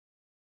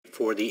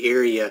for the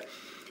area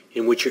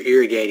in which you're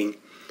irrigating.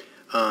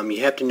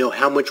 You have to know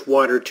how much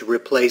water to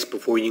replace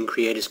before you can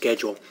create a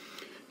schedule.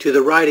 To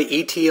the right of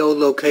ETO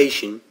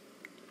location,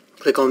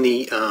 click on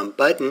the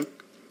button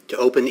to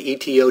open the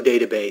Eto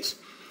database.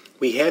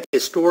 We have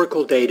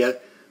historical data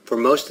for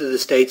most of the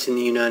states in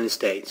the United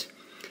States.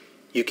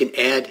 You can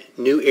add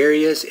new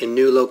areas and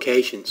new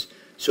locations.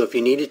 So if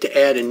you needed to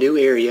add a new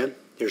area,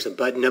 there's a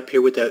button up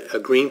here with a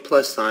green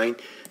plus sign.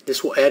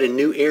 This will add a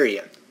new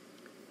area.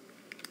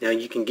 Now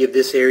you can give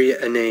this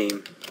area a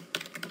name.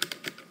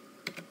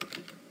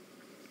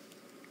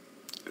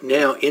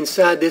 Now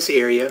inside this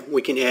area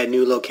we can add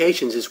new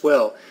locations as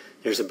well.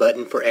 There's a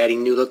button for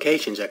adding new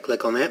locations. I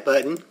click on that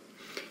button.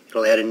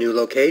 It'll add a new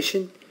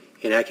location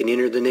and I can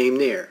enter the name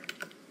there.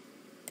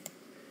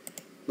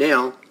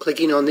 Now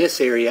clicking on this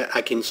area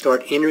I can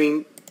start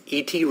entering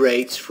ET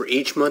rates for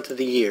each month of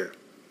the year.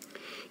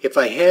 If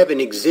I have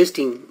an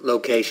existing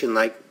location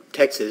like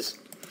Texas,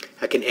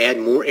 I can add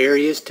more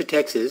areas to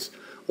Texas,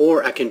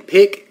 or I can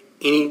pick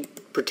any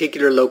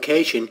particular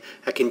location.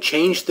 I can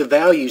change the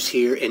values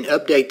here and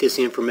update this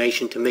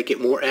information to make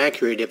it more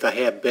accurate if I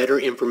have better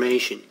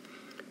information.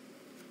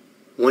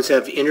 Once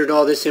I've entered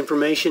all this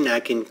information,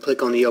 I can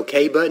click on the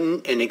OK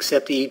button and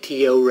accept the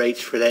ETO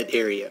rates for that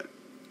area.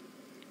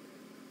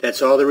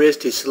 That's all there is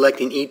to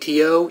selecting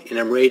ETO, and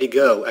I'm ready to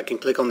go. I can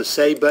click on the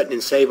Save button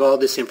and save all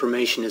this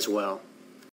information as well.